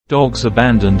Dogs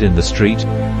abandoned in the street.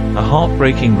 A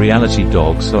heartbreaking reality.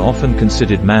 Dogs are often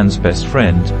considered man's best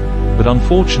friend, but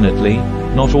unfortunately,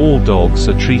 not all dogs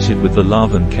are treated with the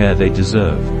love and care they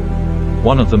deserve.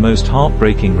 One of the most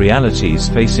heartbreaking realities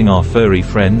facing our furry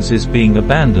friends is being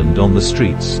abandoned on the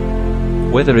streets.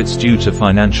 Whether it's due to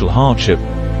financial hardship,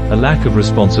 a lack of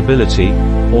responsibility,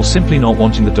 or simply not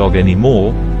wanting the dog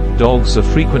anymore, dogs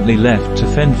are frequently left to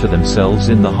fend for themselves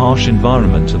in the harsh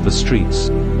environment of the streets.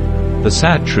 The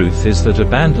sad truth is that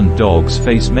abandoned dogs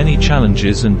face many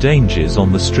challenges and dangers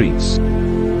on the streets.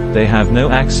 They have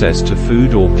no access to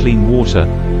food or clean water,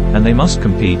 and they must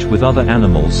compete with other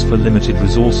animals for limited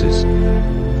resources.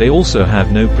 They also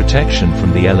have no protection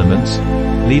from the elements,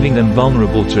 leaving them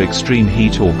vulnerable to extreme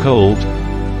heat or cold,